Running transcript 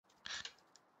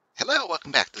Hello,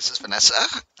 welcome back. This is Vanessa.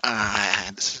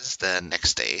 This is the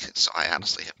next day, so I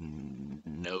honestly have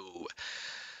no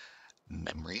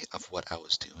memory of what I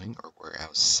was doing or where I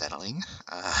was settling.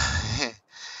 So I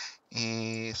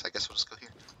guess we'll just go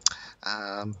here.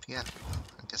 Yeah,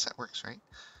 I guess that works, right?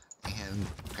 And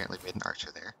apparently we had an archer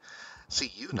there.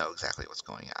 See, you know exactly what's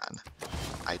going on.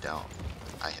 I don't.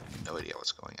 I have no idea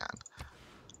what's going on.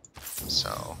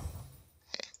 So,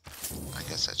 hey, I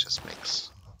guess that just makes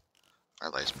our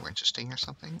lives more interesting or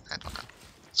something. I don't know.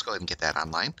 Let's go ahead and get that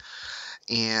online.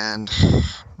 And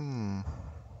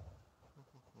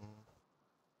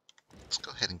let's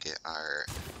go ahead and get our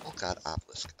oh god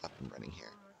obelisk up and running here.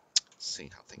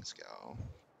 See how things go.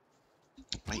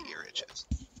 My ear itches.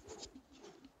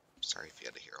 Sorry if you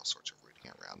had to hear all sorts of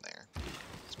rooting around there.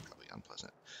 It's probably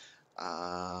unpleasant.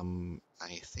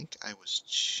 I think I was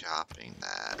chopping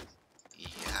that.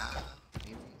 Yeah,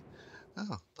 maybe.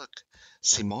 Oh, look.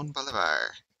 Simon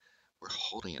Bolivar. We're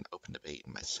holding an open debate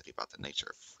in my city about the nature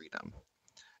of freedom.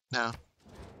 No.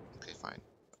 Okay, fine.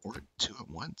 Or two at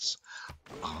once.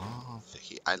 Oh,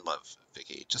 Vicky. I love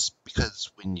Vicky. Just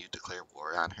because when you declare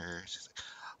war on her, she's like,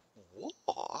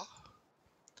 war?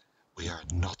 We are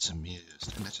not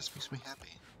amused. And that just makes me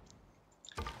happy.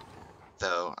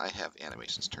 Though I have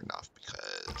animations turned off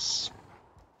because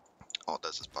all it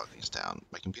does is bog things down.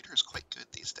 My computer is quite good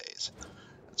these days.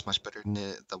 It's much better than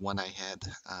the one I had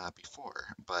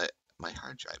before, but my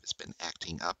hard drive has been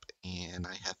acting up and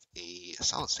I have a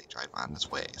solid state drive on its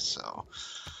way, so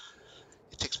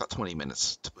it takes about 20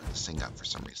 minutes to boot this thing up for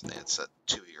some reason. It's a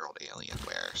 2-year-old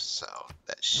Alienware, so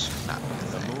that should not be a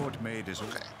thing. The Lord made his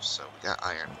Okay, so we got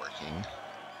iron working.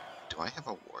 Do I have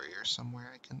a warrior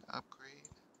somewhere I can upgrade?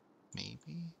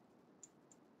 Maybe?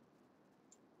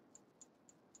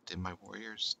 Did my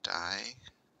warriors die?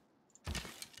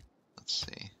 Let's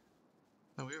see.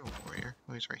 No, we have a warrior.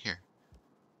 Oh, he's right here.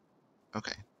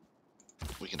 Okay.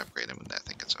 We can upgrade him when that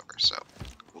thing gets over, so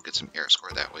we'll get some air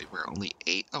score that way. We're only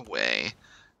 8 away.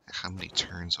 How many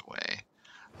turns away?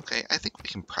 Okay, I think we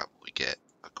can probably get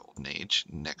a golden age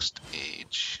next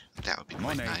age. That would be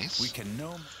quite nice. We can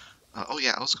know. Oh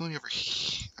yeah, I was going over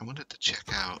here. I wanted to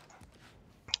check out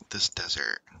this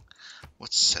desert.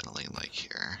 What's settling like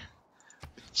here?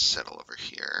 We can settle over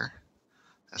here.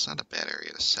 That's not a bad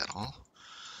area to settle.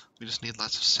 We just need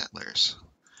lots of settlers.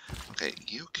 Okay,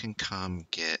 you can come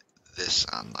get this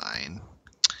online.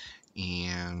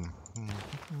 And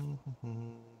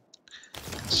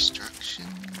construction.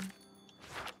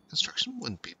 Construction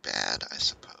wouldn't be bad, I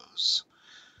suppose.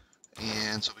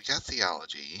 And so we got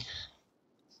theology.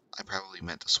 I probably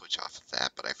meant to switch off of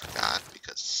that, but I forgot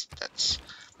because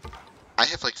I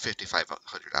have like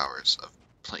 5,500 hours of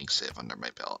playing Civ under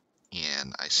my belt,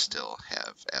 and I still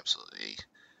have absolutely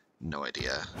no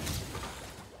idea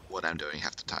what I'm doing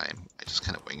half the time. I just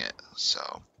kind of wing it,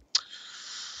 so.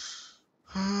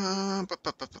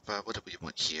 What do we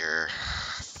want here?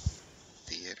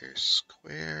 Theater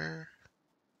Square.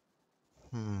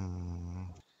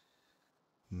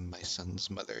 My son's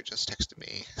mother just texted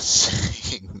me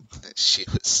saying that she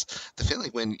was the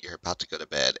feeling when you're about to go to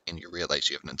bed and you realize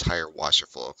you have an entire washer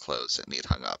full of clothes that need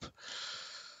hung up.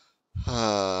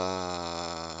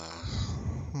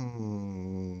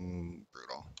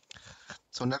 Brutal.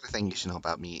 So another thing you should know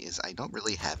about me is I don't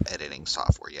really have editing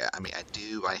software yet. I mean, I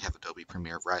have Adobe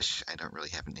Premiere Rush. I don't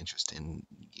really have an interest in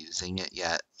using it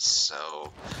yet,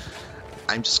 so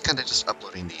I'm just kind of just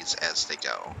uploading these as they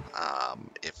go.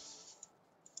 If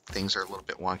things are a little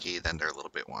bit wonky, then they're a little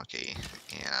bit wonky,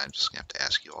 and I'm just gonna have to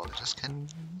ask you all to just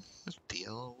kind of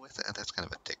deal with it. That's kind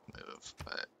of a dick move,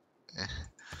 but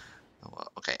oh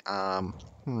well. Okay.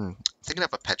 Thinking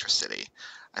of a Petra City.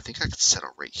 I think I could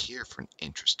settle right here for an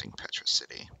interesting Petra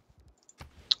City.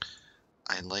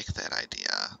 I like that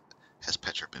idea. Has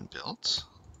Petra been built?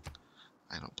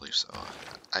 I don't believe so.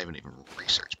 I haven't even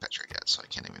researched Petra yet, so I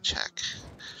can't even check.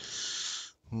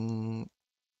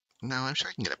 No, I'm sure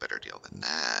I can get a better deal than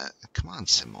that. Come on,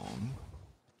 Simone.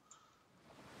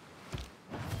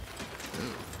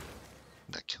 Ooh.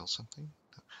 Did that kill something?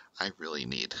 I really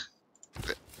need...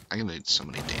 I'm gonna need so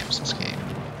many dams this game.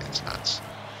 It's nuts.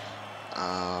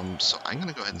 So I'm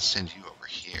gonna go ahead and send you over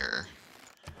here.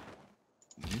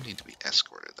 You need to be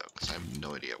escorted, though, because I have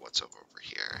no idea what's over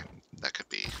here. That could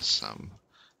be some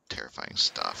terrifying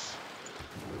stuff.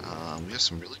 We have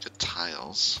some really good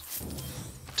tiles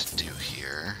to do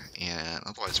here, and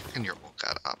otherwise work on your old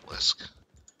god obelisk.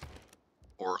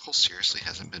 Oracle seriously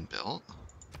hasn't been built?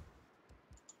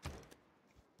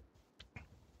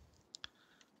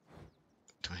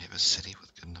 Do I have a city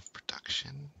with good enough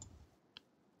production?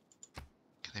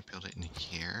 Can I build it in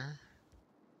here?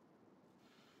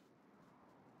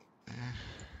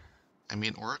 I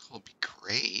mean, Oracle would be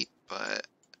great, but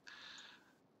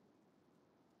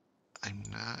I'm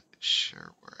not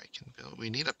sure where I can build. We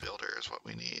need a builder is what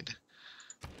we need.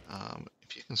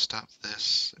 If you can stop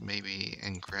this, maybe,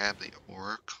 and grab the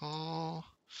Oracle.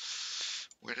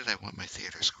 Where did I want my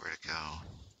theater square to go?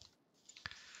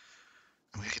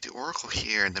 I'm gonna get the Oracle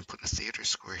here and then put a theater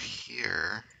square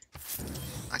here.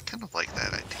 I kind of like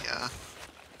that idea.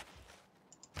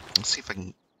 Let's see if I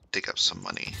can dig up some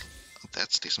money. Oh,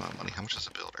 that's a decent amount of money. How much is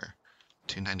a builder?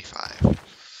 $295.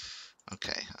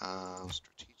 Okay,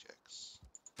 strategics.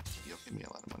 You'll give me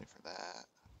a lot of money for that.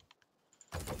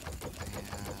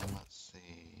 And let's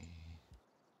see.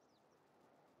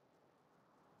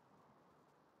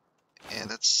 And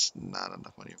that's not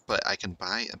enough money, but I can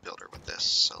buy a builder with this.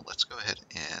 So let's go ahead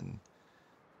and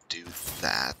do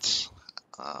that.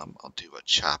 I'll do a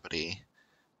choppity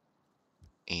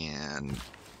and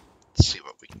see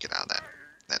what we can get out of that.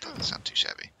 That doesn't sound too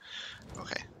shabby.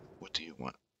 Okay, what do you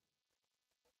want?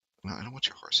 No, I don't want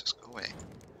your horses. Go away.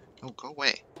 No, go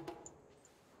away.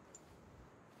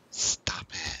 Stop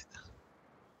it.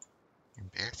 You're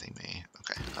embarrassing me.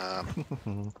 Okay.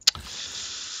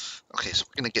 Okay, so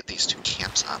we're going to get these two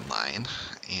camps online.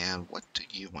 And what do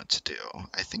you want to do?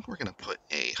 I think we're going to put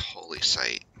a holy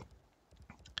site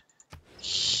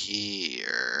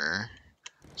here.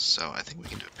 So I think we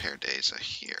can do a Paradisa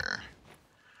here.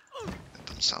 That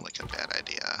doesn't sound like a bad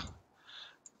idea.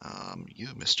 You,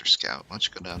 Mr. Scout, why don't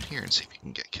you go down here and see if you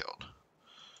can get killed?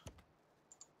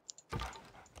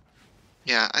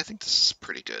 Yeah, I think this is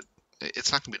pretty good.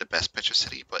 It's not going to be the best Petra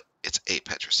City, but it's a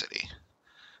Petra City.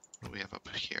 What do we have up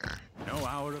here? No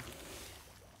hour of...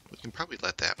 We can probably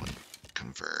let that one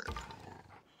convert.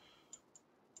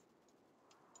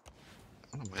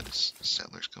 I don't know why this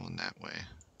settler's going that way.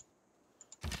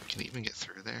 Can he even get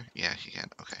through there? Yeah, he can.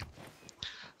 Okay.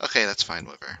 Okay, that's fine,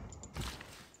 whatever.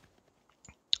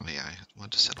 Oh yeah, I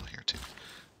want to settle here too.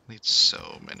 I need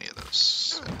so many of those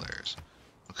settlers.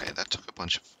 Okay, that took a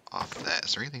bunch of off of that.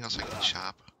 Is there anything else I can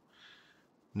chop?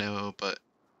 No, but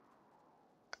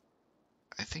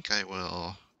I think I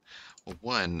will. Well,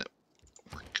 one,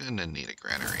 we're gonna need a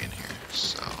granary in here,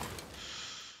 so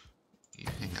you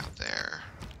hang out there.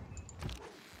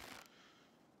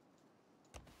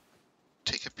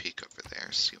 Take a peek over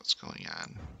there, see what's going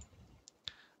on.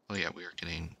 Oh yeah, we are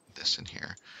getting this in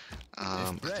here.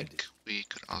 I think we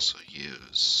could also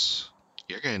use...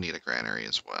 You're going to need a granary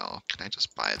as well. Can I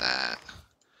just buy that?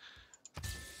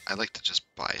 I like to just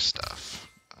buy stuff.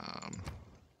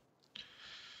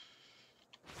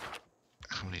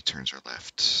 How many turns are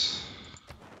left?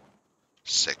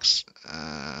 6.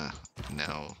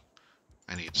 No.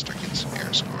 I need to start getting some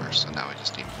air score, so now I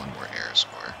just need one more air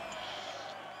score.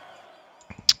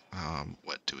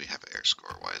 What do we have air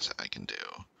score-wise that I can do?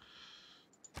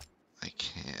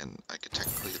 I could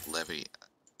technically levy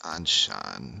on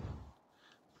Sean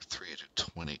for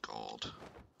 320 gold.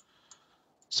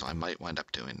 So I might wind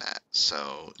up doing that.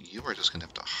 So you are just going to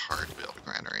have to hard build a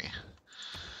granary.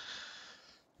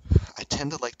 I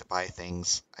tend to like to buy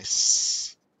things.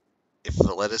 If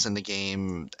Valletta's in the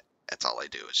game, that's all I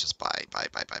do. It's just buy.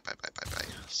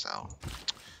 So,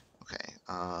 okay.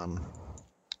 I'm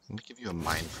going to give you a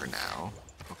mine for now.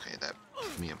 Okay, that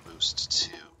gave me a boost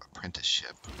to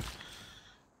apprenticeship.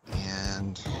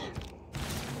 And...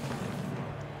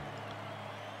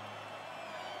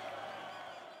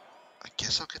 I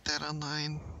guess I'll get that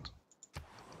online.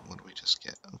 What do we just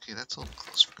get? Okay, that's a little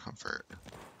close for comfort.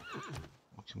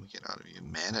 What can we get out of you?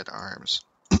 Man at arms.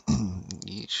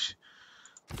 Yeesh.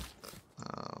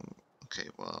 Okay,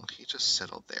 well, he just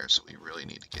settled there, so we really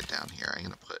need to get down here. I'm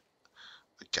going to put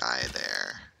a guy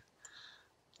there.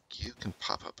 You can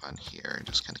pop up on here and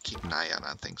just kind of keep an eye out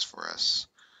on things for us.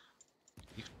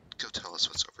 You go tell us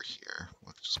what's over here.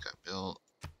 What just got built?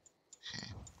 Okay.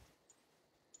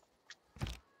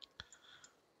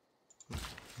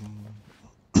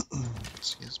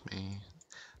 Excuse me.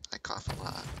 I cough a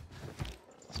lot.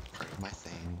 It's part of my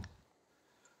thing.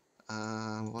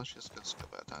 Let's just go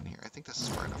scope out down here. I think this is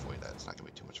far enough away that it's not going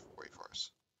to be too much of a worry for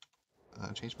us.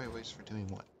 Change my ways for doing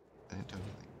what? I didn't do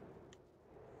anything.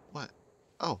 What?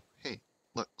 Oh, hey,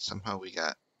 look, somehow we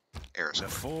got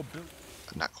aerosol.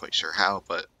 I'm not quite sure how,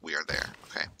 but we are there.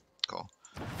 Okay, cool.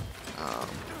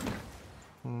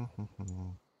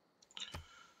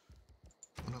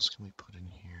 What else can we put in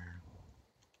here?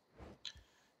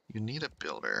 You need a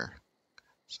builder.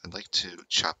 So I'd like to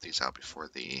chop these out before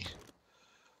the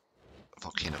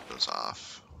volcano goes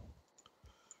off.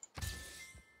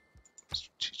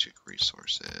 Strategic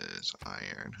resources,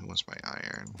 iron. Who wants my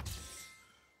iron?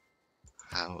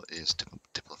 How is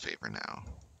Diplo favor now?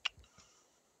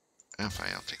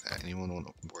 fine, I'll take that. Anyone want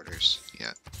open borders?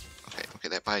 Yeah. Okay,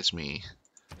 that buys me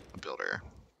a builder,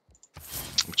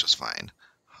 which is fine.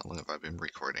 How long have I been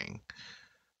recording?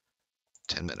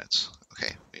 10 minutes.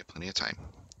 Okay, we have plenty of time.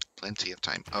 Plenty of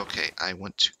time. Okay, I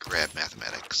want to grab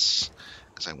mathematics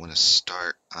because I want to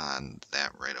start on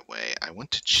that right away. I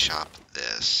want to chop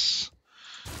this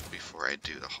before I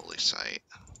do the holy site.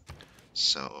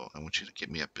 So I want you to give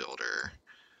me a builder.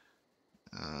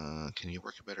 Can you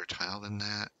work a better tile than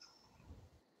that?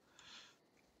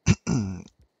 I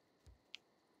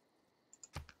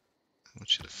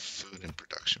want you to food and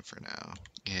production for now.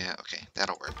 Yeah, okay,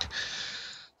 that'll work.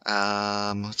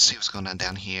 Let's see what's going on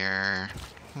down here.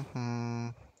 Get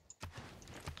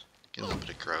a little bit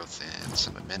of growth and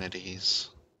some amenities.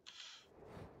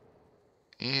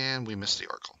 And we missed the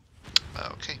Oracle.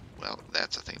 Okay, well,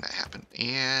 that's a thing that happened.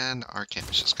 And our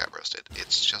campus just got roasted.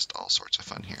 It's just all sorts of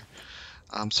fun here.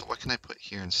 So what can I put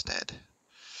here instead?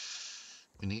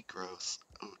 We need growth.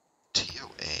 Oh,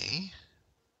 TOA.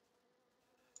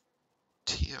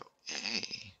 TOA.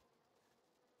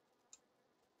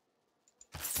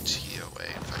 TOA.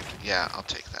 Yeah, I'll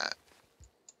take that.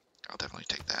 I'll definitely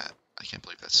take that. I can't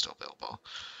believe that's still available.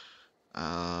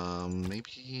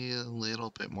 Maybe a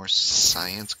little bit more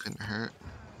science couldn't hurt.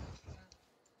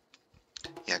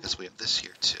 Yeah, because we have this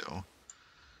here too.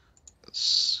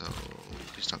 So,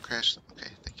 please don't crash. Okay,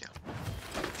 thank you.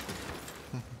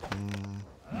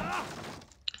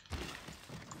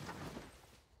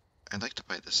 I'd like to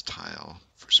buy this tile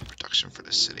for some production for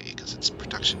the city, because its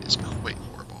production is quite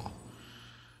horrible.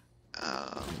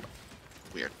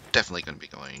 We are definitely going to be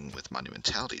going with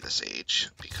monumentality this age,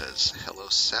 because hello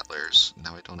settlers,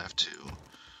 now I don't have to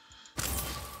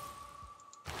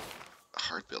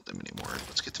hard build them anymore.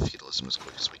 Let's get to feudalism as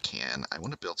quick as we can. I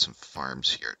want to build some farms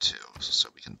here too, so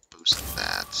we can boost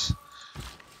that.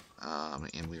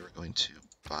 And we were going to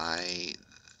buy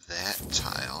that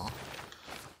tile.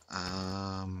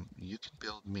 You can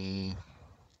build me...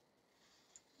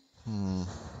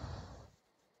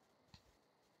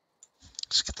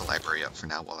 Let's get the library up for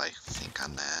now while I think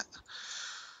on that.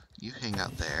 You hang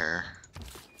out there.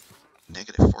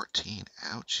 -14.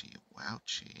 Ouchie,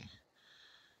 wouchie.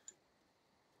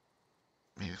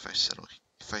 Maybe if I settle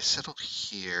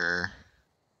here,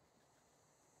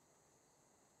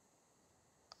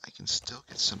 I can still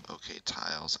get some okay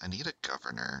tiles. I need a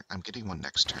governor. I'm getting one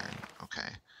next turn.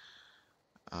 Okay.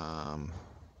 I'm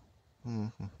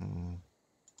gonna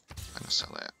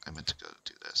sell that. I meant to go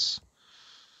do this.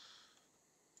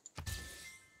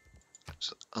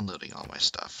 Just unloading all my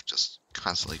stuff. Just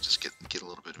constantly just get a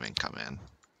little bit of income in.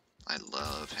 I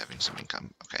love having some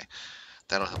income. Okay.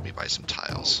 That'll help me buy some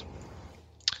tiles.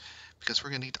 Because we're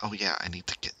gonna need, oh yeah, I need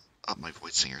to get up my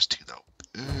void singers too though.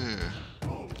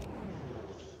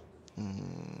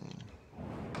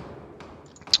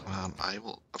 I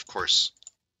will, of course,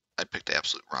 I picked the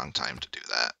absolute wrong time to do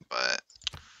that, but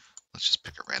let's just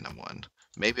pick a random one.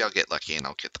 Maybe I'll get lucky and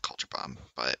I'll get the culture bomb,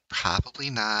 but probably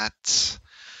not,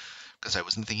 because I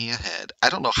wasn't thinking ahead. I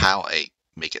don't know how I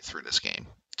make it through this game,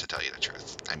 to tell you the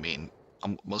truth. I mean,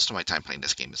 most of my time playing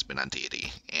this game has been on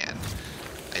Deity, and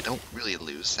I don't really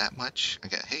lose that much.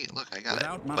 Hey, look, I got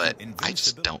it, but I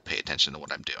just don't pay attention to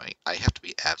what I'm doing. I have to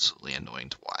be absolutely annoying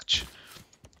to watch.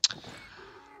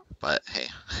 But hey,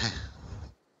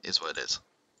 is what it is.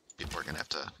 People are gonna have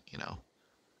to, you know,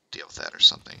 deal with that or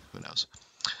something. Who knows?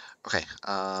 Okay.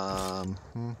 Oh,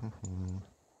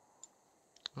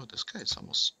 this guy's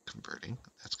almost converting.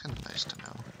 That's kind of nice to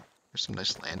know. There's some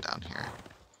nice land down here.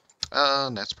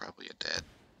 And that's probably a dead.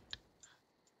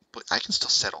 But I can still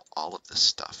settle all of this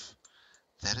stuff.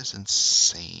 That is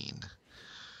insane.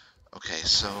 Okay,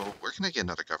 so we're gonna get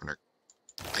another governor.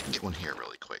 I can get one here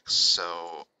really quick.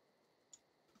 So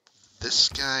this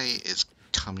guy is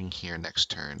coming here next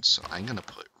turn, so I'm gonna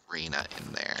put Reina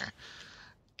in there.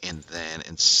 And then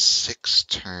in 6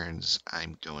 turns,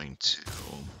 I'm going to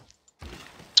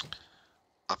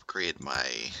upgrade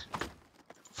my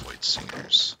Void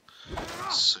Singers.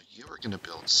 So you are going to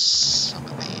build some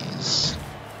of these.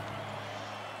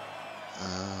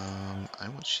 I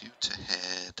want you to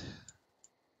head...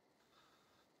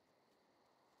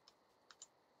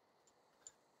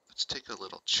 Let's take a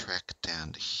little trek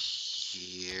down to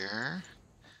here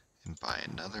and buy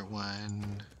another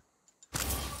one.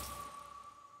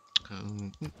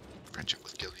 Friendship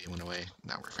with Gilly went away.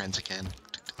 Now we're friends again.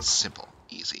 Simple,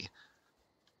 easy,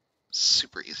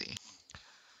 super easy.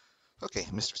 Okay,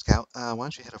 Mr. Scout, why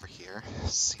don't you head over here,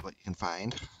 see what you can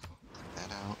find. Click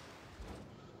that out.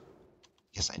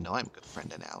 Yes, I know I'm a good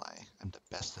friend and ally. I'm the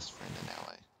bestest friend and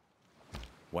ally.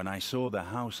 When I saw the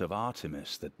house of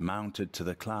Artemis that mounted to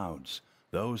the clouds,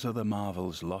 Those other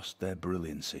marvels lost their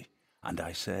brilliancy, and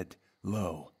I said,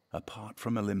 Lo, apart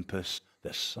from Olympus,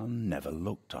 the sun never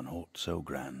looked on aught so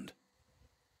grand.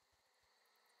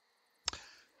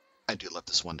 I do love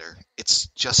this wonder. It's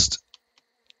just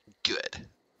good.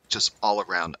 Just all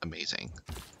around amazing.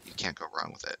 You can't go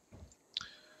wrong with it.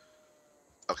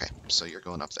 Okay, so you're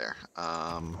going up there.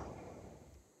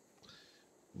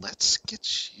 Let's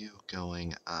get you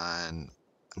going on...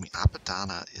 I mean,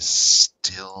 Apadana is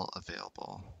still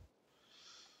available.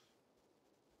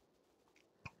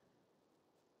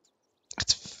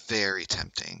 It's very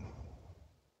tempting.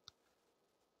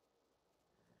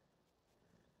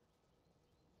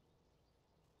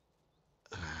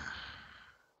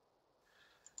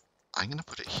 I'm going to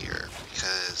put it here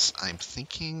because I'm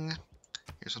thinking...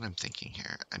 Here's what I'm thinking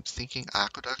here. I'm thinking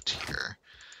aqueduct here.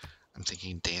 I'm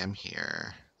thinking dam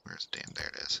here. Where's the dam? There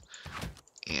it is.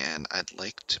 And I'd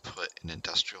like to put an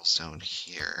industrial zone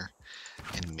here.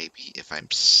 And maybe if I'm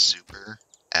super,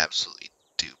 absolutely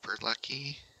duper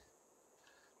lucky,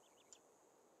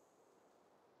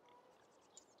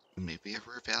 maybe a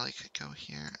river valley could go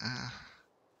here.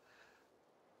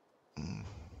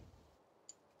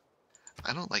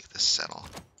 I don't like this settle.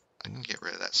 I'm going to get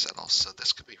rid of that settle. So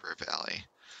this could be river valley.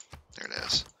 There it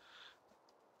is.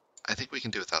 I think we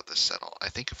can do without this settle. I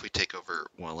think if we take over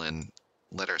Welland,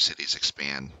 let our cities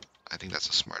expand, I think that's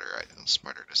a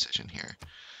smarter decision here.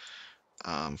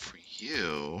 For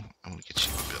you, I'm going to get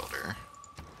you a builder.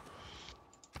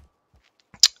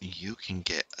 You can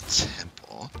get a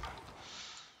temple.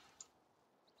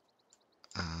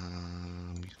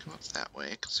 You come up that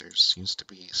way because there seems to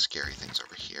be scary things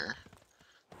over here.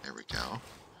 There we go.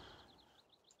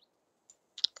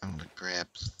 I'm going to grab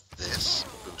this,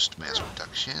 boost mass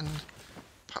reduction,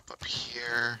 pop up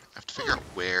here. I have to figure out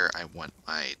where I want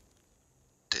my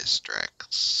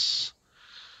districts.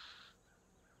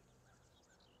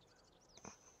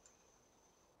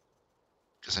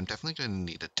 Because I'm definitely going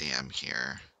to need a dam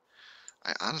here.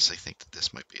 I honestly think that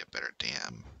this might be a better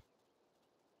dam.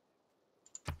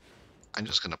 I'm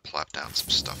just going to plop down some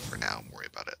stuff for now and worry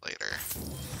about it later.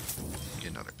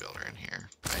 Get another builder in here.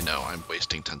 I know, I'm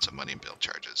wasting tons of money in build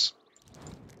charges.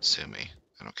 Sue me.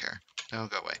 I don't care. No,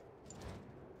 go away.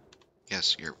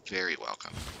 Yes, you're very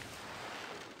welcome.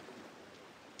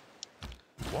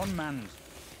 One man.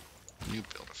 You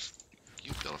build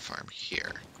a farm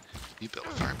here. You build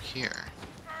a farm here.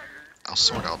 I'll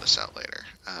sort all this out later.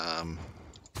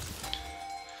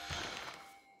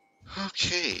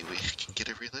 Okay, we can get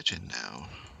a religion now.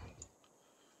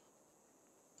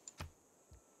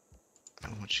 I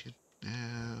want you...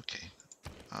 okay.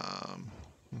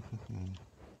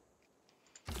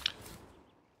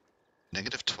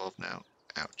 Negative 12 now.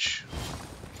 Ouch.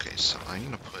 Okay, so I'm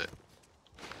gonna put...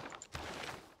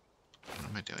 What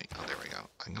am I doing? Oh, there we go.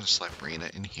 I'm gonna slap Rena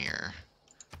in here.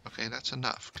 Okay, that's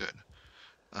enough. Good.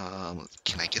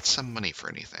 Can I get some money for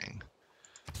anything?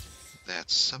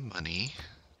 That's some money.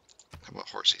 How about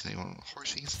horsies? Anyone want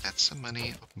horsies? That's some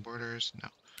money. Open borders? No.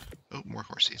 Oh, more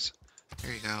horsies.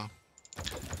 There you go.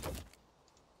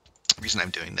 The reason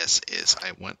I'm doing this is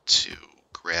I want to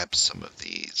grab some of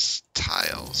these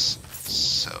tiles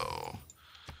so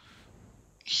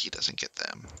he doesn't get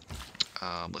them.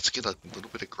 Let's get a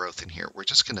little bit of growth in here. We're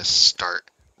just going to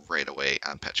start right away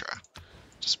on Petra.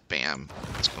 Just bam,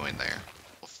 it's going there.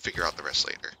 We'll figure out the rest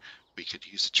later. We could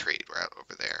use a trade route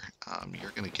over there.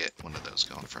 You're going to get one of those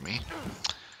going for me.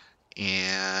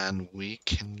 And we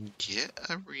can get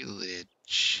a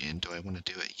religion. Do I want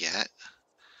to do it yet?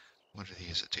 What are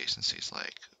these adjacencies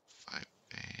like? 5A.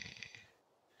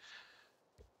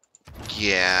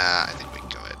 Yeah, I think we can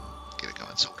go ahead and get it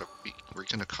going. So we're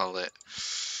going to call it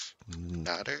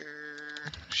Nader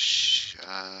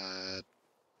Shah.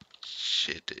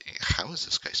 How is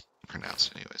this guy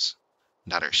pronounced anyways?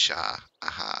 Nader Shah.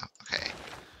 Aha, okay.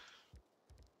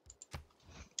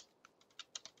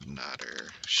 Nader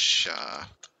Shah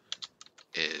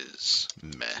is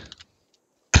meh.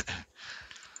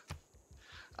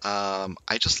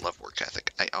 I just love work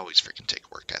ethic. I always freaking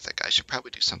take work ethic. I should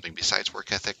probably do something besides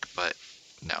work ethic, but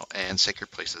no. And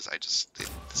sacred places,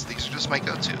 these are just my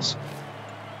go-tos.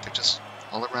 They're just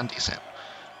all around decent.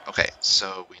 Okay,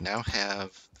 so we now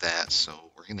have that, so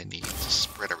we're going to need to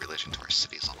spread our religion to our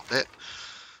cities a little bit.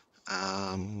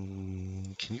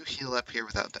 Can you heal up here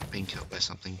without being killed by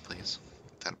something, please?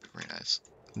 That would be very nice.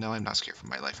 No, I'm not scared for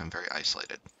my life. I'm very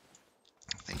isolated.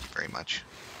 Thank you very much.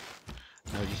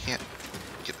 No, you can't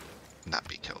not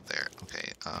be killed there.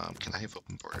 Okay, can I have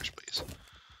open borders, please?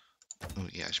 Oh,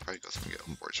 yeah, I should probably go through and get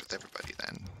open borders with everybody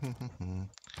then.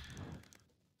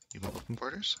 You want open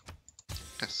borders?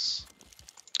 Yes.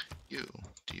 Do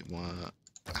you want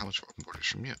How much open borders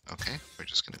from you? Okay, we're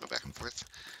just gonna go back and forth.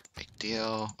 Big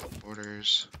deal. Open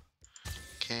borders.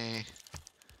 Okay.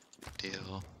 Big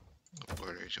deal. Open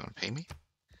borders. You want to pay me?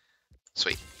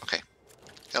 Sweet. Okay.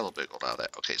 Got a little bit of gold out of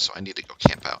that. Okay, so I need to go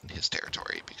camp out in his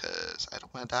territory because I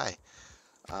don't want to die.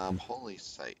 Holy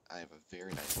site. I have a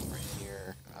very nice one right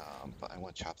here, but I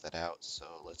want to chop that out. So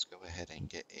let's go ahead and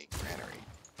get a granary.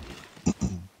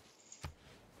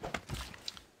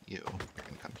 You're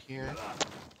gonna come here.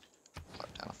 Plop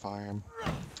down a farm.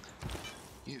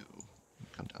 You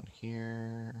come down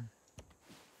here.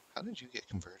 How did you get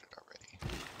converted already?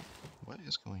 What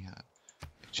is going on?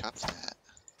 Chop that.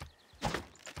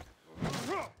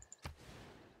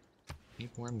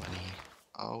 Need more money.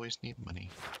 Always need money.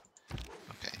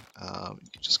 Okay,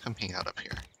 you just come hang out up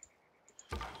here.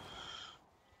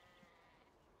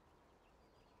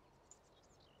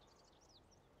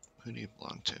 Who do you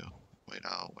belong to? Wait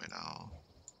out.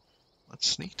 Let's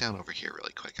sneak down over here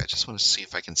really quick. I just want to see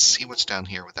if I can see what's down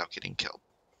here without getting killed.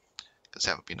 Because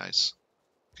that would be nice.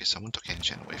 Okay, someone took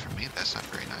enchant away from me. That's not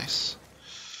very nice.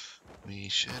 We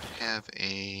should have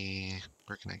a...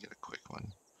 Where can I get a quick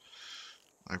one?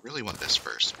 I really want this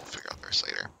first. We'll figure out the rest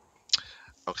later.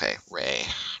 Okay, Ray.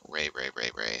 Ray.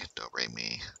 Don't Ray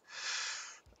me.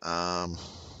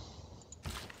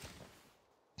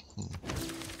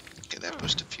 Okay, that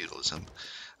boosted feudalism.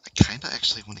 I kind of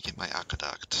actually want to get my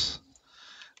aqueduct.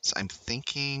 So I'm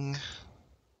thinking...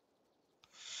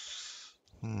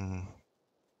 I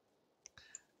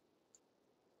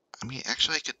mean,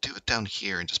 actually I could do it down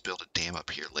here and just build a dam up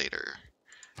here later.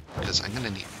 Because I'm going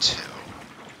to need two.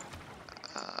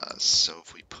 So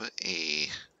if we put a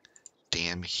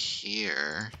dam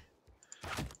here,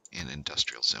 an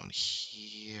industrial zone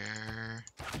here,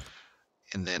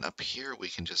 and then up here we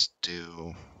can just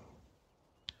do...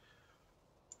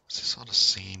 Is this all the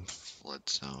same flood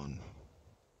zone?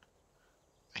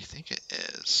 I think it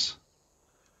is.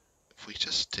 If we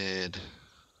just did...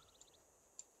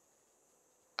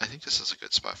 I think this is a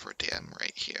good spot for a dam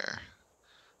right here.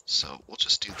 So we'll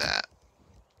just do that.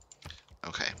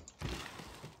 Okay.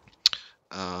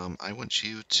 I want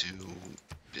you to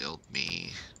build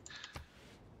me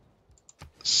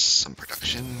some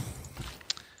production.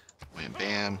 Wham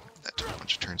bam. That took a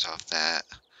bunch of turns off that.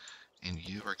 And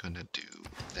you are going to do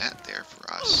that there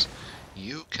for us.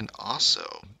 You can also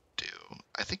do...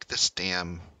 I think this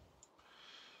dam...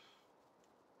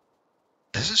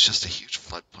 This is just a huge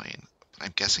floodplain. But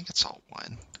I'm guessing it's all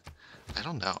one. I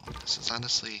don't know. This is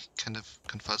honestly kind of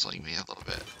confuzzling me a little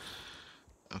bit.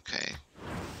 Okay.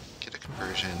 Get a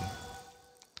conversion.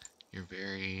 You're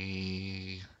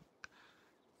very...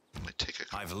 It might take a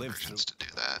couple conversions to do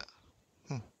that.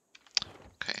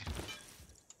 Okay.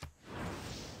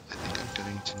 I think I'm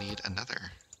going to need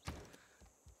another.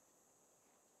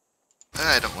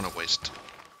 I don't want to waste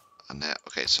on that.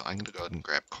 Okay, so I'm going to go ahead and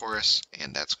grab Chorus,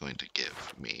 and that's going to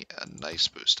give me a nice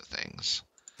boost of things.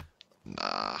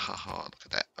 Haha, look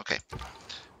at that. Okay.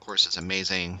 Chorus is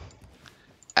amazing.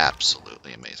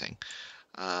 Absolutely amazing.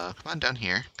 Come on down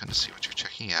here, kind of see what you're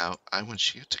checking out. I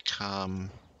want you to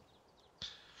come...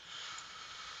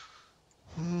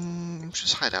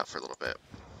 just hide out for a little bit.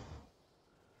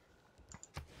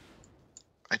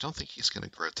 I don't think he's going to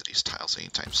grow to these tiles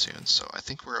anytime soon, so I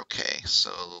think we're okay.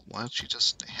 So why don't you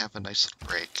just have a nice little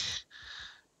break,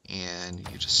 and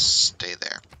you just stay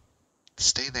there.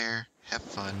 Stay there, have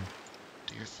fun,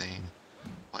 do your thing.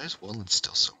 Why is Woolen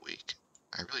still so weak?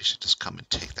 I really should just come and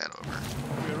take that over.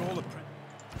 We're all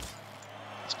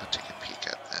Let's go take a peek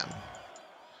at them.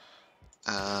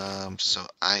 So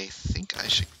I think I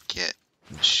should get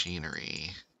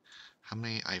machinery. How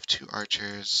many? I have 2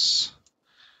 archers.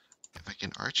 If I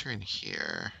can archer in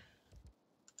here,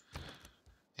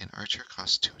 an archer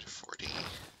costs 240.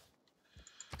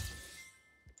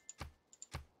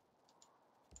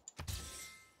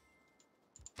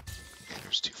 Okay,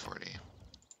 there's 240.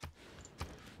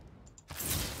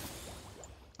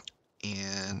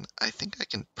 And I think I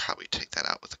can probably take that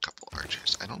out with a couple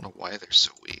archers. I don't know why they're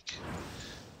so weak,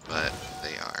 but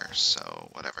they are, so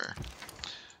whatever.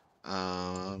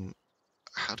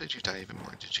 How did you die even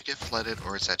more? Did you get flooded,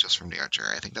 or is that just from the archer?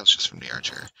 I think that was just from the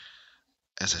archer.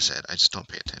 As I said, I just don't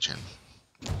pay attention.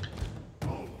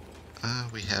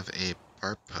 We have a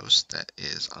bar post that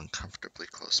is uncomfortably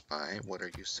close by. What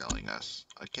are you selling us?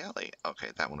 A galley.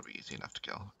 Okay, that one will be easy enough to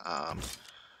kill.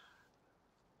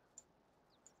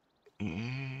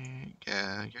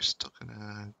 Yeah, you're still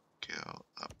gonna go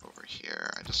up over here.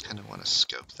 I just kind of want to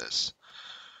scope this.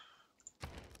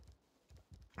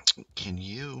 Can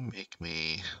you make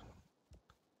me...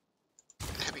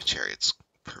 Heavy chariot's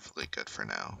perfectly good for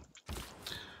now.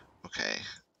 Okay.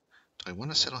 Do I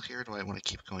want to settle here, or do I want to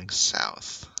keep going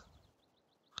south?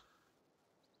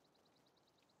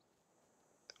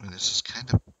 I mean, this is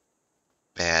kind of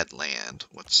bad land.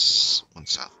 What's one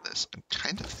south of this? I'm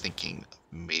kind of thinking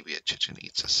maybe a Chichen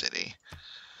Itza city.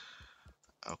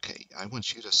 Okay, I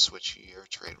want you to switch your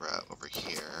trade route over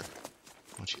here.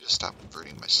 I want you to stop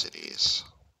converting my cities.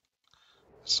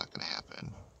 It's not going to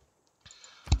happen.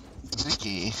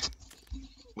 Ziki,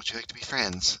 would you like to be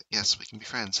friends? Yes, we can be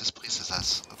friends. This pleases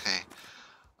us. Okay.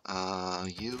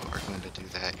 You are going to do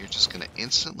that. You're just going to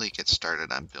instantly get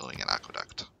started on building an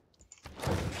aqueduct.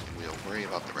 We'll worry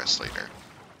about the rest later.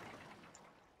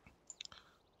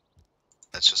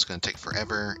 That's just going to take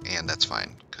forever, and that's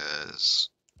fine, because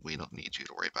we don't need you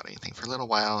to worry about anything for a little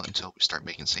while until we start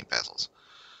making St. Basil's.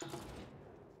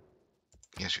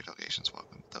 Yes, your delegation's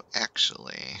welcome. Though,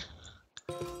 actually,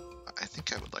 I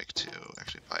think I would like to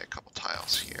actually buy a couple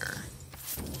tiles here.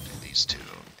 Do these two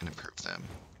and improve them.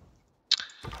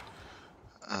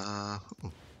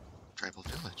 Ooh, tribal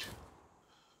village.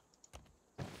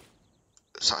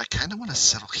 So I kind of want to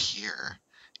settle here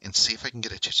and see if I can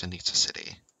get a Chichen Itza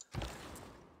city.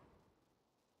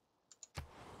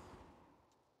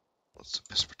 What's the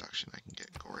best production I can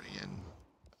get? Gordian.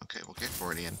 Okay, we'll get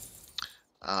Gordian.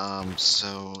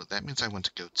 So that means I want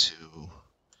to go to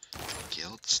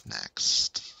guilds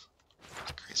next.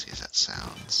 As crazy as that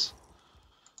sounds.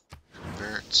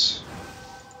 Convert.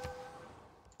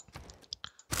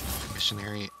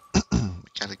 Missionary. We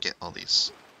gotta get all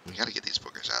these. We gotta get these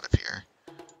boogers out of here.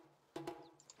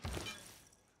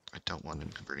 I don't want them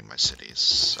converting my cities,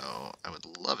 so I would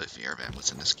love if Yerevan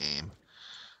was in this game.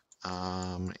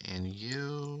 And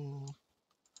you,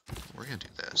 we're gonna do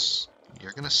this.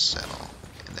 You're gonna settle,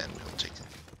 and then we'll take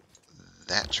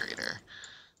that trader,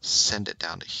 send it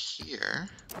down to here.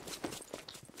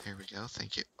 There we go,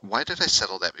 thank you. Why did I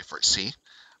settle that before? See,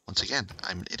 once again,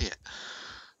 I'm an idiot.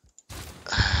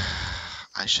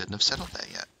 I shouldn't have settled that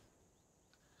yet.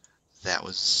 That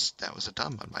was a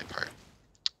dumb on my part.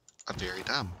 A very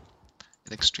dumb.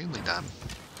 An extremely dumb.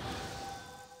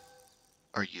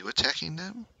 Are you attacking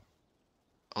them?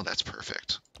 Oh, that's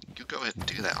perfect. You go ahead and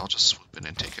do that. I'll just swoop in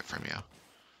and take it from you.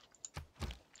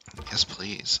 Yes,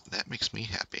 please. That makes me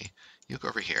happy. You go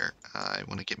over here. I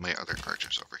want to get my other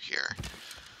archers over here.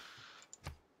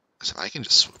 So I can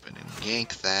just swoop in and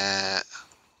yank that.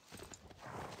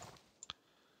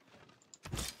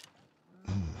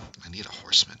 I need a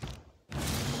horseman.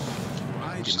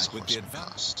 I Which is with the horseman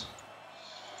cost?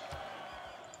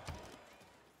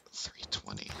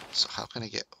 320. So how can I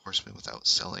get horsemen without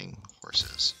selling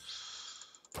horses?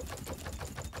 I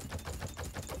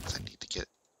need to get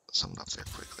someone up there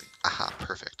quickly. Aha,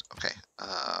 perfect. Okay,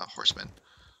 horsemen.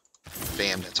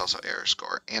 Bam, that's also error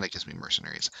score, and it gives me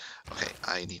mercenaries. Okay,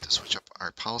 I need to switch up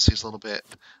our policies a little bit.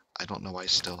 I don't know why I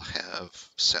still have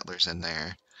settlers in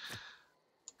there.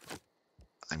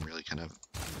 I'm really kind of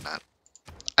not...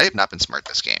 I have not been smart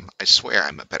this game. I swear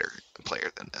I'm a better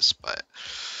player than this, but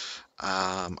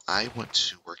I want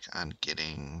to work on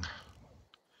getting...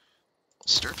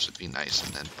 Stirrups would be nice,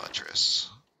 and then buttress.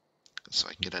 So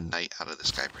I can get a knight out of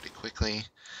this guy pretty quickly.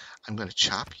 I'm going to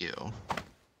chop you.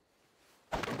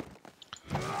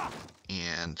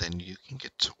 And then you can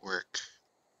get to work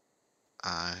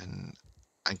on...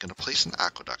 I'm going to place an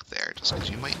aqueduct there, just because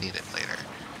you might need it later.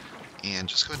 And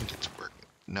just go ahead and get to work.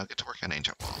 No, get to work on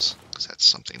ancient walls, because that's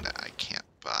something that I can't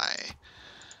buy.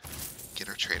 Get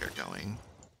our trader going.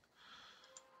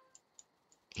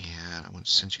 And I'm going to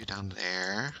send you down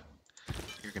there.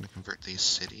 You're going to convert these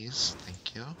cities.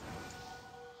 Thank you.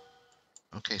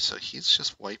 Okay, so he's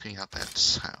just wiping out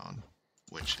that town,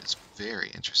 which is very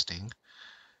interesting.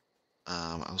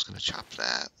 I was going to chop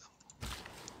that.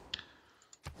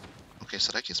 Okay,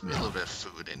 so that gives me a little bit of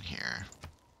food in here.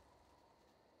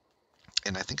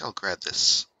 And I think I'll grab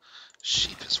this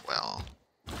sheep as well.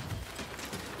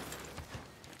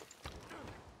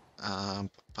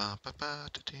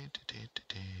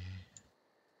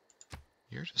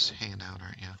 You're just hanging out,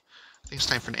 aren't you? I think it's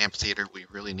time for an amphitheater. We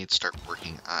really need to start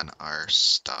working on our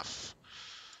stuff.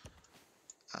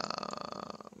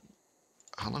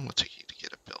 How long will it take you to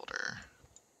get a builder?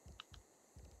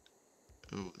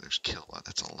 Ooh, there's Kilwa.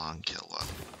 That's a long Kilwa.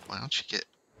 Why don't you get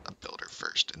a builder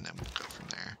first, and then we'll go from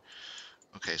there.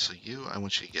 Okay, so you, I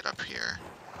want you to get up here.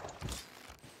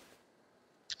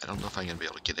 I don't know if I'm going to be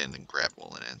able to get in and grab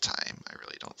woolen in time. I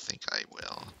really don't think I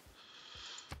will.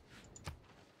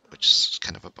 Which is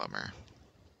kind of a bummer.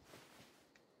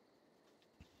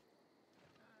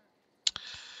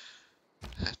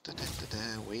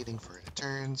 Waiting for it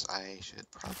turns. I should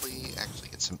probably actually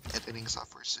get some editing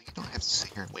software so you don't have to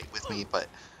sit here and wait with me, but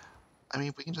I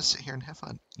mean, we can just sit here and have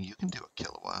fun. You can do a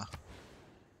Kilwa.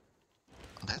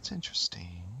 That's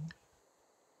interesting.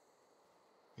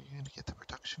 Where are you going to get the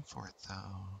production for it,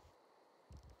 though?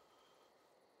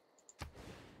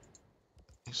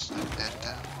 You slow that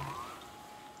down?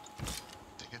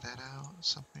 Figure that out?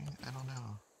 Something? I don't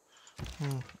know.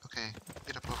 Okay,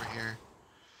 get up over here.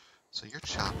 So you're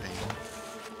chopping.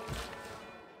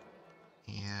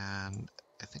 And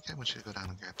I think I want you to go down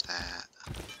and grab that.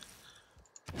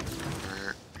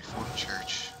 Convert, reform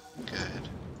church. Good.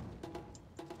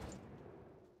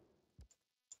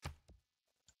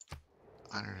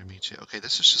 Honor to meet you. Okay,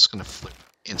 this is just going to flip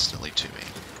instantly to me.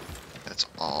 That's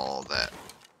all that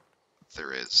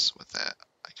there is with that.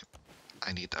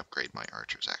 I need to upgrade my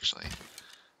archers, actually.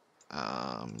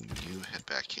 You head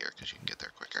back here because you can get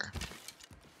there quicker.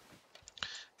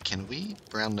 Can we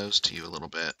brown nose to you a little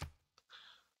bit?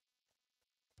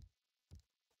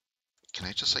 Can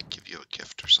I just like give you a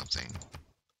gift or something?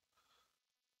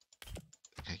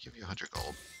 Can I give you 100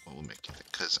 gold? What will make you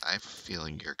think? Because I have a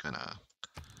feeling you're gonna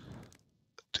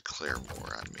declare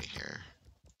war on me here.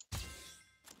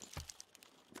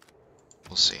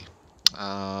 We'll see.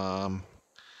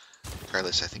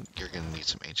 Regardless, I think you're gonna need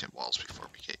some ancient walls before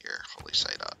we get your holy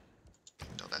site up.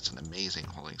 Even though that's an amazing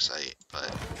holy site, but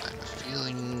I have a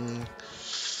feeling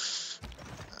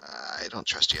I don't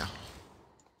trust you.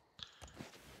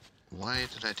 Why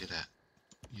did I do that?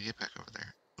 You get back over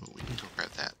there. Ooh, we can go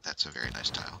grab that. That's a very nice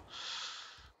tile.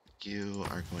 You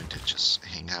are going to just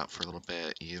hang out for a little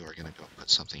bit. You are going to go put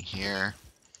something here.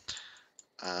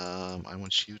 I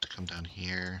want you to come down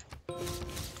here.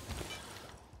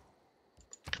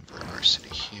 Convert our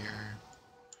city here.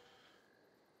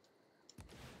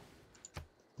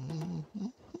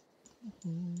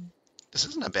 This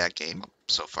isn't a bad game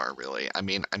so far, really. I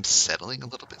mean, I'm settling a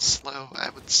little bit slow, I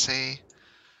would say.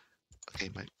 Okay,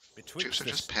 my troops are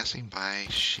just passing by.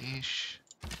 Sheesh.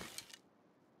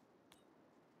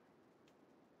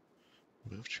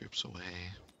 Move troops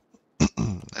away.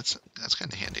 That's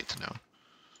kind of handy to know.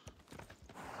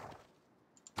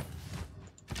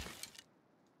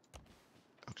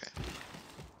 Okay.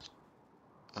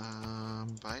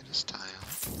 Buy this tile.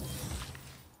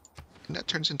 And that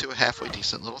turns into a halfway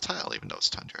decent little tile, even though it's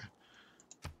tundra.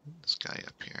 This guy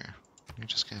up here. You're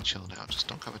just gonna chill out. Just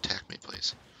don't come attack me,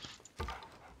 please.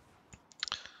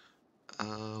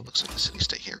 Looks like the city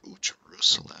state here. Ooh,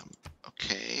 Jerusalem.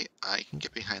 Okay, I can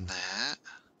get behind that.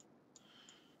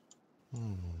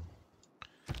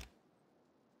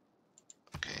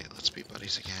 Okay, let's be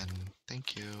buddies again.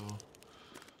 Thank you.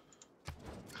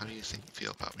 How do you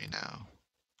feel about me now?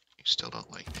 You still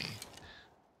don't like me.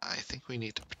 I think we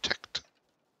need to protect.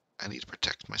 I need to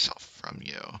protect myself from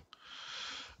you.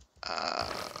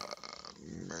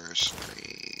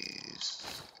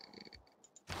 Mercenaries.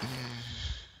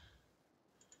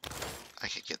 I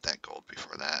could get that gold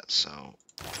before that, so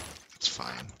it's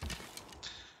fine.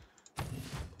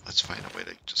 Let's find a way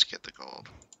to just get the gold.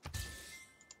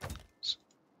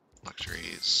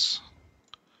 Luxuries.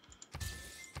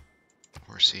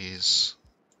 Horses.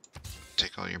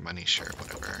 Take all your money, sure,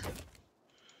 whatever.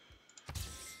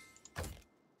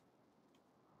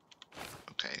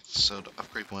 Okay, so to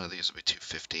upgrade one of these will be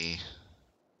 250.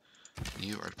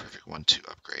 You are the perfect one to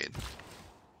upgrade.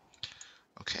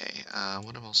 Okay,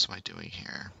 what else am I doing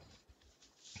here?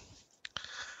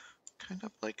 Kind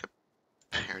of like a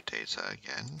pair data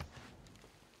again.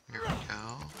 Here we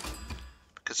go.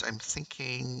 Because I'm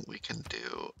thinking we can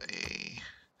do a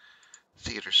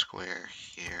theater square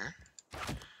here.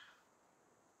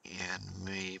 And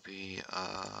maybe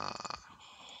a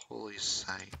holy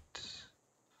site.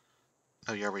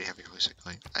 Oh, you already have your holy site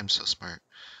going. I'm so smart.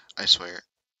 I swear.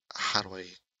 How do I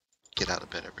get out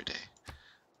of bed every day?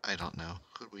 I don't know.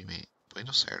 Who do we meet?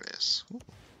 Buenos Aires. Ooh,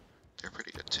 they're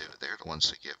pretty good too. They're the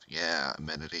ones to give, yeah,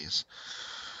 amenities.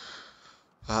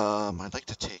 I'd like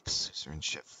to take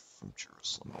suzerainship from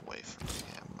Jerusalem away from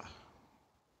him.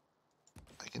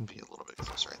 I can be a little bit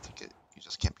closer. I think you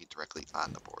just can't be directly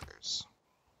on the borders.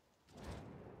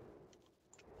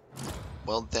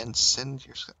 Well, then send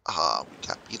your... we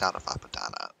got beat out of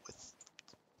Apadana with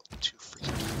 2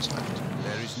 freaking turns left.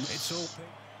 There is it's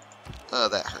all.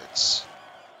 That hurts.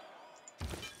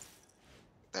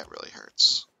 That really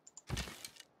hurts.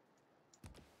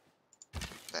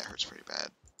 That hurts pretty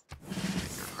bad.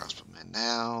 Get your crossbowmen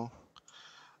now.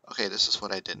 Okay, this is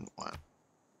what I didn't want.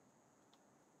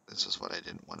 This is what I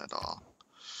didn't want at all.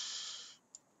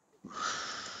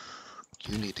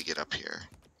 You need to get up here.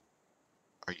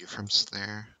 Are you from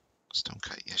there?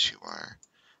 Stonecut, yes you are.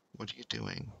 What are you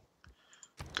doing?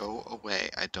 Go away,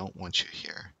 I don't want you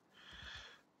here.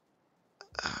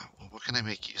 Well, what can I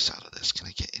make use out of this? Can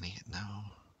I get any? No.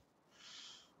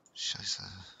 Scheiße.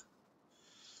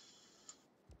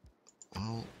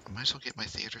 Well, I might as well get my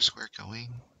theater square going.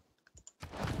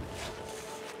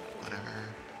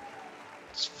 Whatever.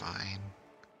 It's fine.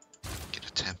 Get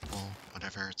a temple.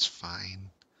 Whatever, it's fine.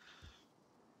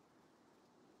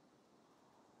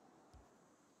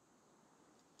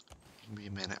 You can be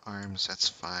a man-at-arms, that's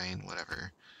fine,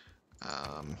 whatever.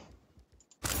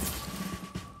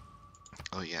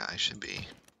 Oh yeah, I should be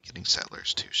getting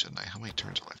settlers too, shouldn't I? How many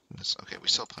turns are left in this? Okay, we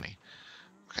still have plenty.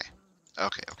 Okay.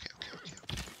 Okay.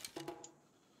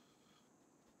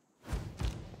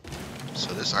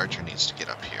 So this archer needs to get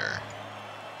up here.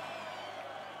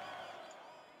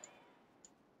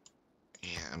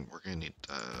 And we're gonna need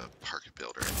a park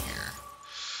builder in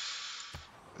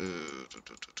here. Ooh,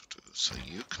 so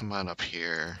you come on up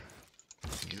here.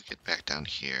 You get back down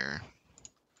here.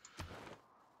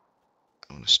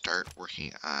 I'm gonna start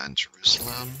working on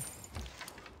Jerusalem.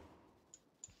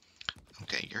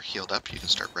 Okay, you're healed up. You can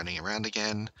start running around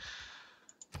again.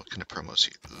 What kind of promos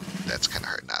you? Ooh, that's kind of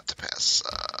hard not to pass.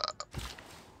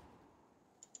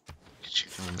 Get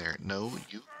you going there. No,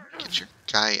 you get your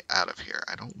guy out of here.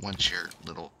 I don't want your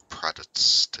little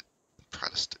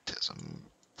Protestantism,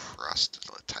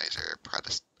 proselytizer,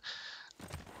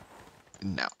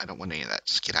 No, I don't want any of that.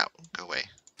 Just get out. Go away.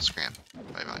 Scram.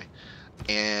 Bye-bye.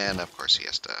 And, of course, he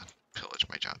has to pillage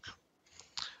my junk.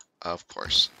 Of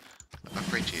course.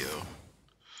 Upgrade you.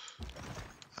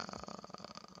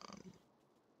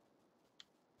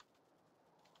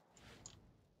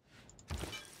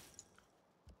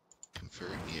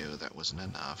 Convert you. That wasn't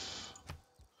enough.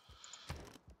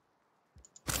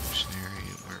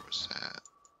 Missionary. Where was that?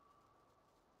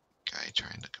 Guy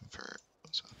trying to convert.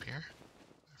 Was it up here?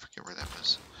 I forget where that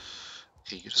was.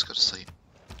 Okay, you just go to sleep.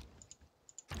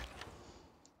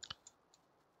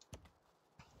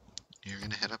 You're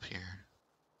gonna head up here.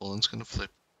 Bullen's gonna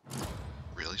flip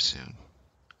really soon.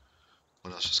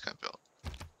 What else just got built?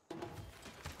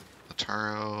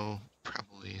 Lataro,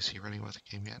 probably, is he running with the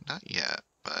game yet? Not yet,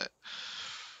 but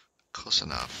close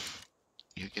enough.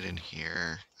 You get in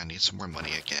here. I need some more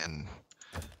money again.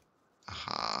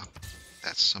 Aha,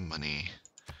 that's some money.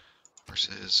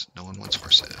 Horses, no one wants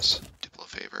horses. Diplo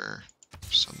favor,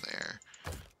 some there.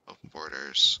 Open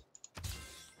borders.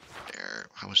 There,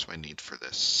 how much do I need for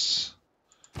this?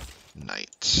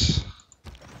 Knight.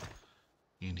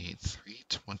 You need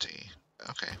 320.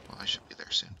 Okay, well I should be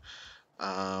there soon.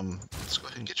 Let's go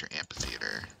ahead and get your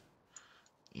amphitheater.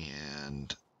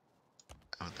 And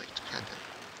I would like to kind of,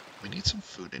 we need some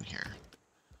food in here.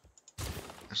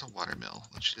 There's a water mill.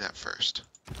 Let's do that first.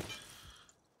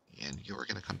 And you're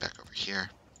gonna come back over here.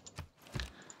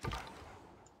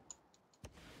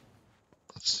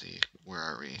 Let's see, where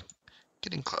are we?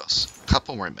 Getting close.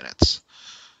 Couple more minutes.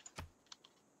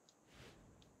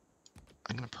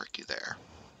 I'm gonna park you there.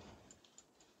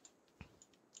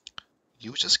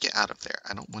 You just get out of there.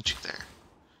 I don't want you there.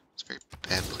 It's a very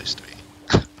bad place to be.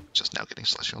 Just now getting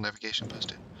celestial navigation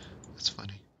posted. That's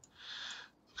funny.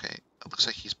 Okay, it looks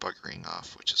like he's buggering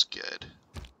off, which is good.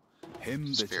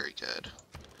 It's very good.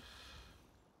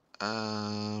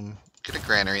 Get a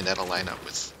granary that'll line up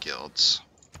with guilds.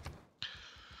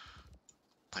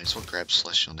 Might as well grab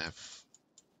celestial nav.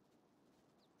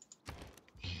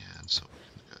 And so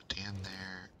we're gonna go down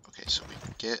there. Okay, so we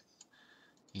can get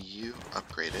you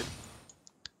upgraded.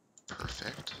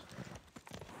 Perfect.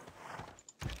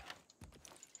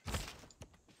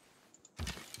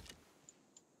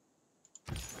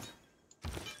 I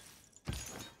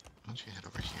want you to head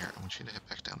over here. I want you to head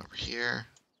back down over here.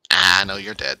 Ah, no,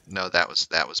 you're dead. No, that was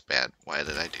bad. Why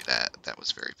did I do that? That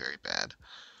was very, very bad.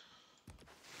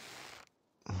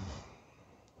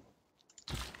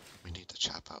 We need to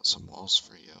chop out some walls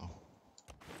for you.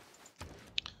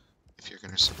 If you're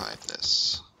going to survive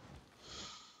this,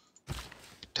 you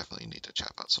definitely need to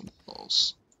chop out some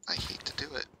walls. I hate to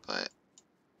do it, but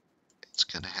it's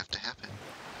going to have to happen.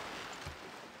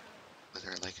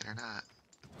 Whether I like it or not.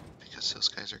 Because those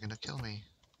guys are going to kill me.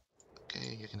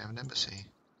 Okay, you can have an embassy.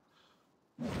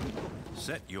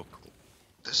 Set your course.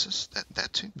 This is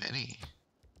that too many.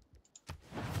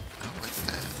 I don't like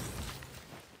that.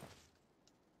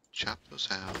 Chop those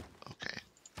out. Okay.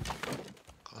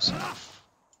 Close enough.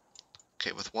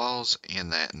 Okay, with walls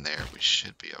and that in there, we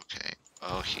should be okay.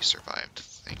 Oh, he survived.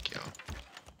 Thank you.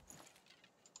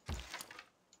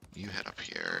 You head up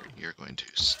here. You're going to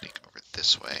sneak over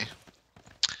this way.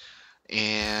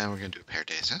 And we're going to do a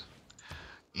Paradisa.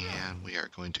 And we are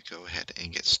going to go ahead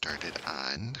and get started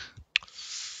on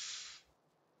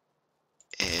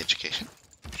education.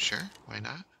 Sure, why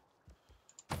not?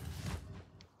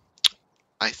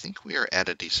 I think we are at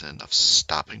a decent enough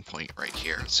stopping point right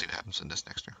here. Let's see what happens in this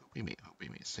next turn. Who we meet?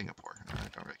 Singapore. I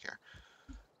don't really care.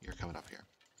 You're coming up here.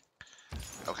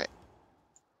 Okay,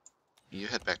 you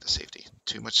head back to safety.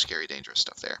 Too much scary, dangerous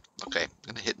stuff there. Okay, I'm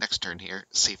gonna hit next turn here,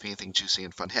 see if anything juicy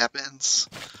and fun happens.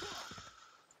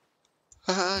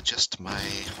 Just my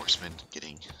horseman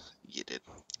getting yeeted.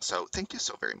 So thank you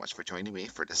so very much for joining me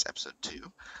for this episode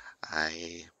 2.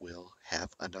 I will have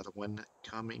another one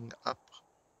coming up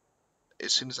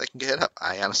as soon as I can get it up.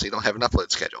 I honestly don't have an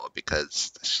upload schedule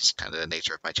because that's just kind of the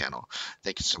nature of my channel.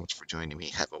 Thank you so much for joining me.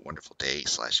 Have a wonderful day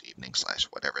slash evening slash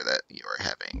whatever that you are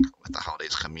having with the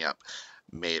holidays coming up.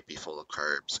 May it be full of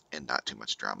carbs and not too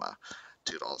much drama.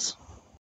 Toodles.